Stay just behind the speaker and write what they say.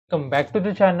Come back to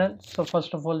the channel. So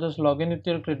first of all, just log in with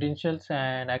your credentials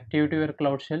and activate your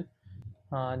cloud shell.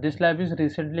 This lab is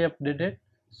recently updated,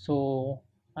 so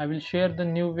I will share the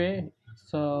new way.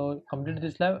 So complete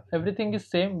this lab. Everything is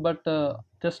same, but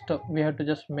just we have to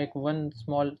just make one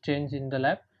small change in the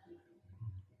lab.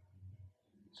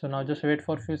 So now just wait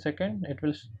for a few seconds. It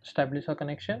will establish a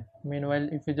connection. Meanwhile,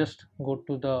 if you just go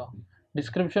to the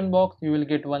description box, you will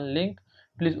get one link.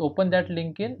 Please open that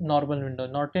link in normal window,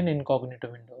 not in incognito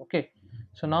window. Okay.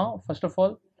 So now first of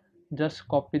all, just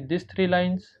copy these three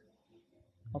lines.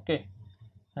 Okay,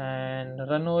 and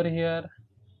run over here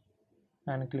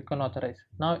and click on authorize.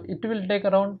 Now it will take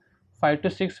around 5 to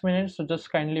 6 minutes, so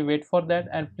just kindly wait for that,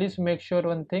 and please make sure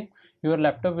one thing, your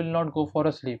laptop will not go for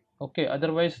a sleep. Okay,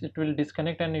 otherwise it will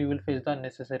disconnect and you will face the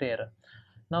unnecessary error.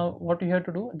 Now what you have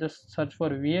to do, just search for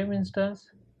VM instance,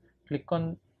 click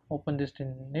on open this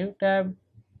in new tab,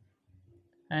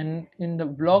 and in the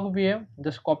blog VM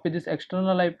just copy this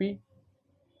external IP.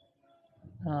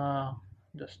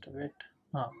 Just wait.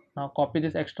 Now copy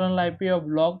this external IP of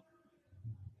blog.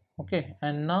 Okay,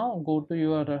 and now go to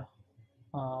your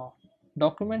uh,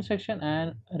 document section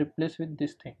and replace with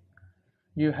this thing.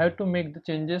 You have to make the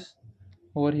changes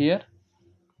over here.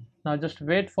 Now just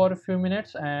wait for a few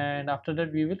minutes, and after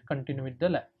that we will continue with the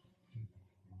lab.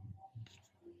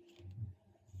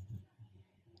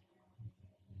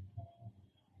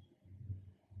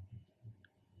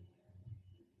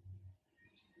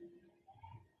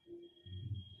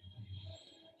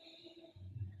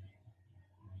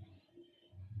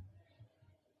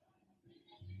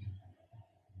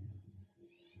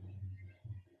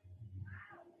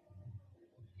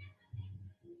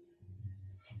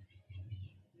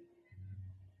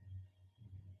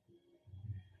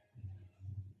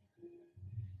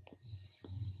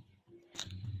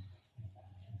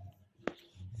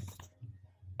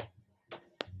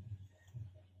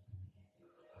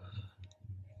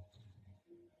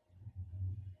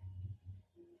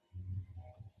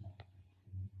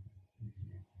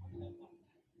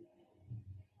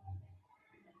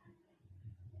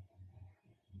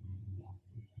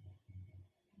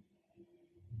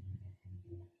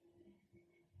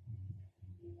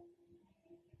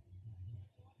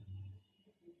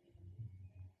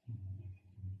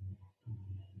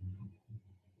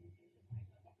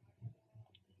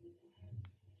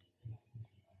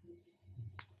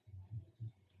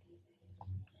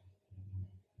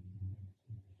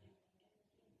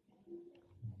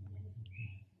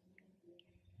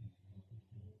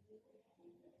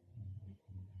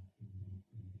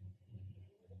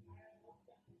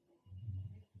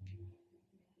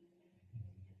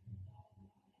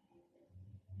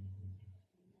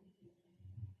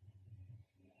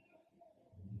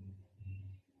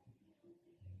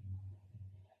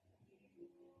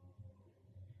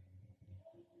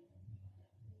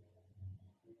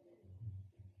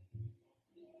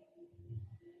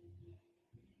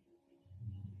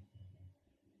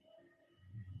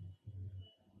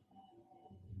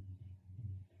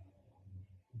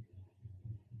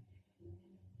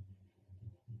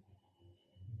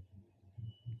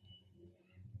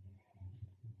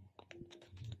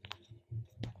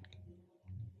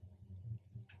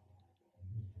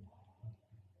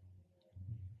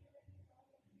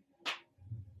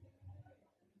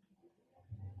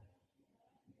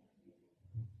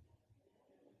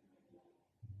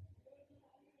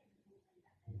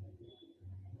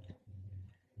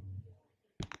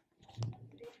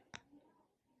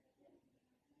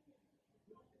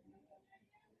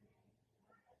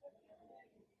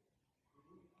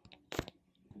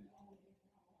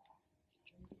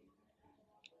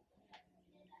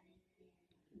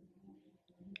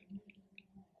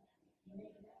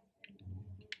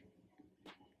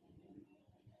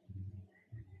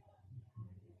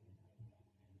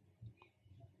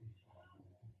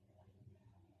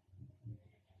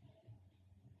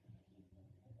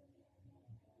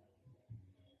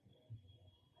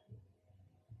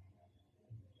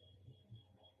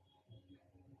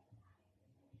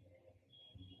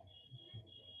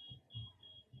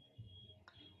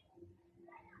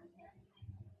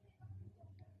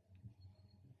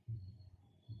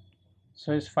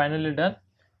 So it's finally done.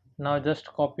 Now just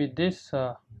copy this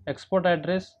export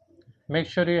address. Make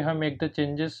sure you have make the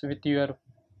changes with your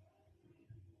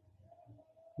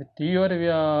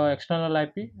external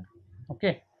IP.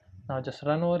 Okay, now just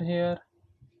run over here,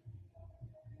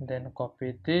 then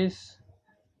copy this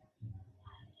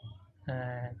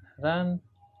and run.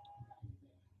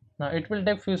 Now it will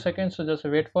take few seconds, so just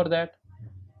wait for that.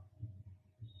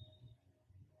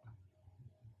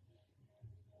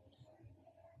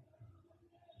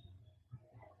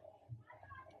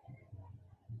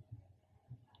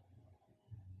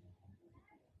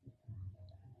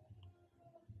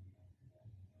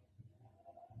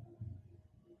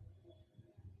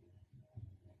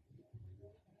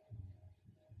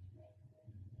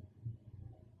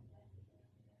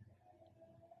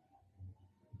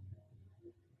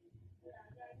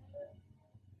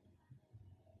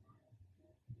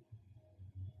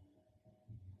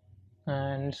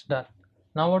 and it's done.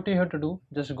 Now what you have to do,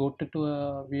 just go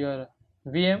to your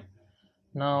VM.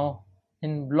 Now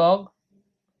in blog,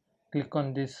 click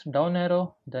on this down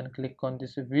arrow, then click on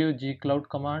this view gcloud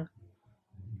command,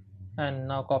 and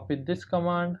now copy this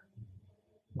command,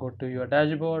 go to your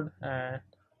dashboard and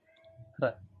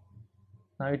run.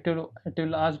 Now it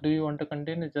will ask, do you want to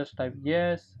continue? Just type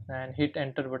yes and hit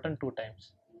enter button 2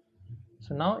 times.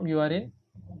 So now you are in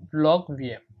blog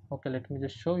VM. Okay, let me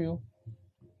just show you.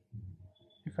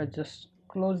 If I just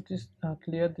close this,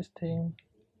 clear this thing,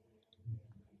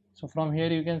 so from here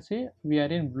you can see we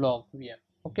are in blog VM.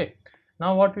 Okay,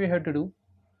 now what we have to do,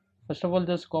 first of all,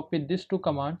 just copy these 2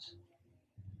 commands,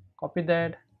 copy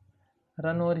that,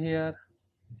 run over here.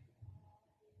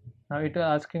 Now it is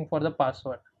asking for the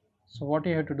password, so what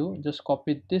you have to do, just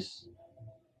copy this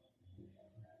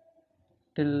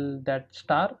till that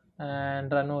star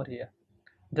and run over here.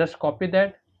 Just copy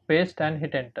that, paste and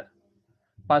hit enter.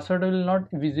 Password will not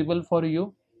visible for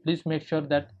you, please make sure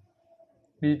that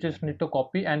you just need to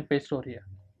copy and paste over here.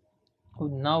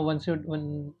 Now once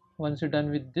you're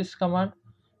done with this command,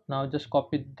 now just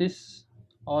copy this,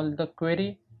 all the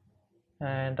query,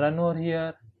 and run over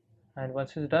here, and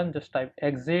once it's done, just type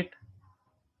exit.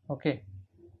 Okay,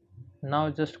 now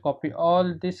just copy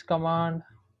all this command,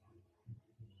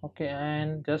 okay,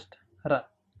 and just run.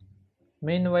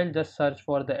 Meanwhile, just search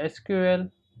for the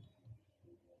SQL,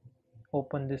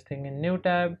 open this thing in new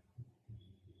tab,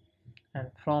 and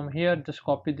from here just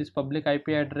copy this public IP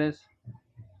address,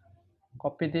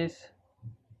 copy this,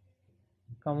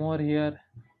 come over here,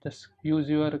 just use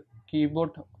your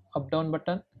keyboard up down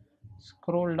button,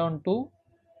 scroll down to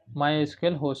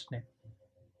MySQL hostname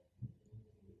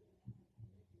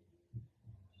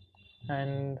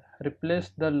and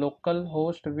replace the local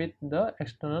host with the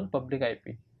external public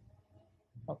IP.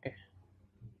 Okay,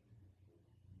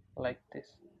 like this.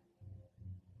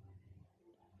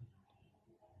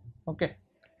 Okay,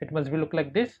 it must be look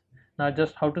like this. Now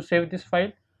just how to save this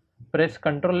file, press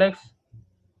Ctrl X,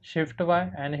 Shift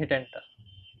Y and hit enter.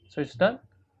 So it's done.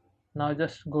 Now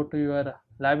just go to your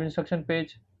lab instruction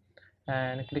page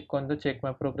and click on the check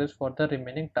my progress for the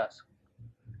remaining task,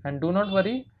 and do not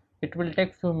worry, it will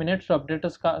take few minutes to update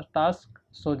a task,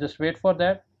 so just wait for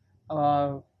that.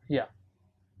 Yeah,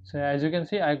 so as you can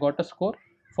see, I got a score.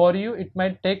 For you it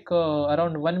might take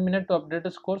around 1 minute to update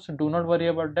a score, so do not worry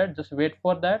about that, just wait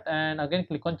for that and again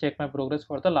click on check my progress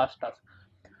for the last task.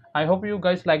 I hope you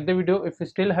guys like the video. If you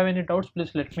still have any doubts,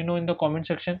 please let me know in the comment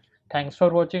section. Thanks for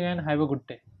watching and have a good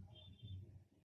day.